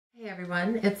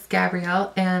everyone, it's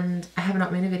Gabrielle and I have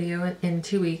not made a video in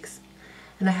 2 weeks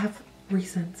and I have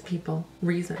reasons, people,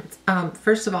 reasons.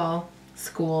 First of all,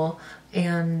 school,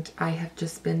 and I have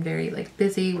just been very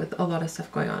busy with a lot of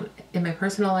stuff going on in my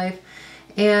personal life,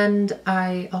 and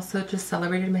I also just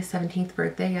celebrated my 17th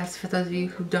birthday. Yes, for those of you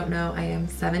who don't know, I am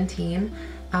 17.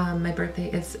 My birthday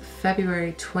is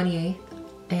February 28th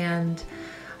and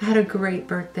I had a great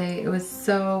birthday. It was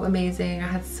so amazing. I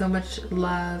had so much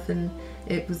love and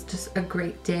it was just a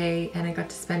great day and I got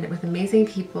to spend it with amazing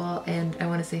people, and I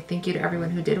want to say thank you to everyone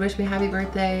who did wish me happy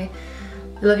birthday.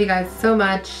 I love you guys so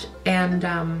much, and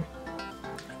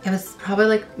it was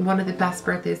probably one of the best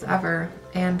birthdays ever.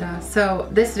 And so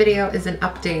this video is an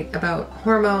update about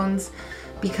hormones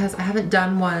because I haven't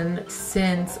done one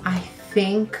since I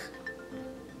think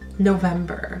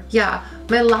November. Yeah,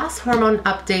 my last hormone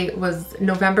update was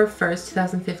November 1st,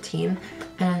 2015,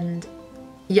 and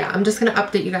yeah, I'm just gonna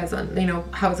update you guys on,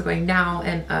 how it's going now,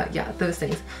 and yeah, those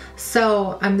things.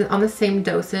 So I'm on the same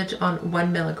dosage on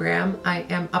 1 milligram. I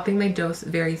am upping my dose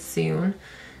very soon,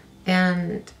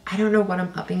 and I don't know what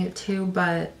I'm upping it to,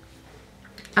 but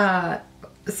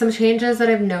some changes that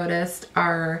I've noticed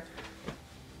are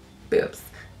boobs.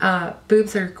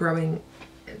 Boobs are growing.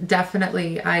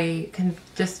 Definitely, I can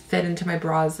just fit into my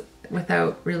bras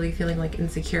without really feeling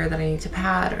insecure that I need to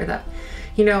pad, or that,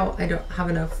 I don't have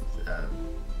enough,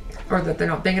 or that they're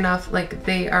not big enough.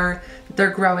 They're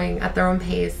growing at their own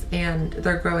pace and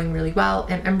they're growing really well,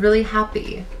 and I'm really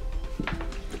happy.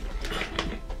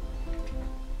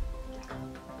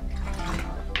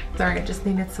 Sorry, I just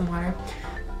needed some water.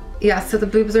 Yeah, so the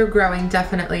boobs are growing,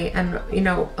 definitely. And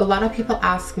a lot of people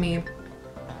ask me,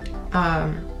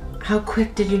 how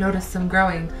quick did you notice them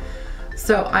growing?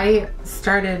 So I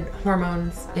started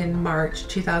hormones in March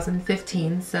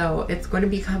 2015, so it's going to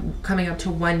be coming up to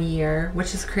 1 year,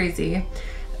 which is crazy.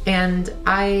 And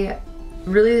I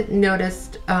really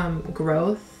noticed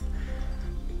growth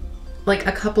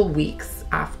a couple weeks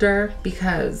after,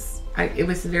 because it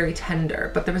was very tender,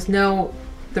 but there was no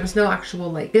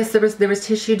actual yes, there was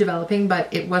tissue developing,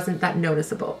 but it wasn't that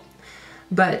noticeable.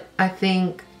 But I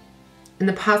think in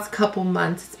the past couple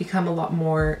months, it's become a lot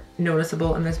more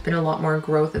noticeable, and there's been a lot more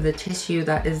growth of the tissue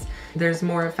there's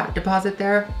more fat deposit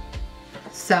there.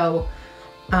 So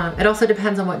it also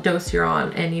depends on what dose you're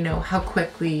on, and how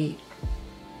quickly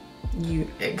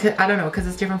I don't know, because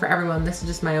it's different for everyone. This is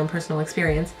just my own personal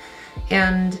experience.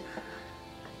 And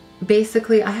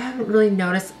basically, I haven't really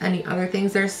noticed any other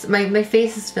things. My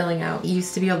face is filling out. It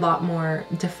used to be a lot more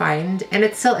defined, and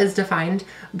it still is defined,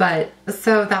 but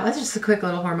so that was just a quick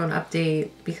little hormone update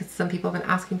because some people have been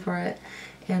asking for it.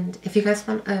 And if you guys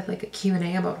want a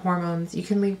Q&A about hormones, you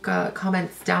can leave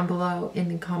comments down below in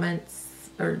the comments,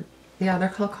 or yeah, they're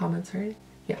called comments, right?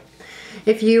 Yeah.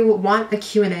 If you want a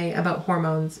Q&A about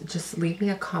hormones, just leave me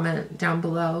a comment down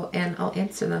below and I'll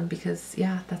answer them, because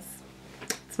yeah, that's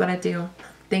what I do.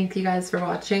 Thank you guys for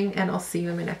watching, and I'll see you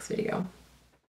in my next video.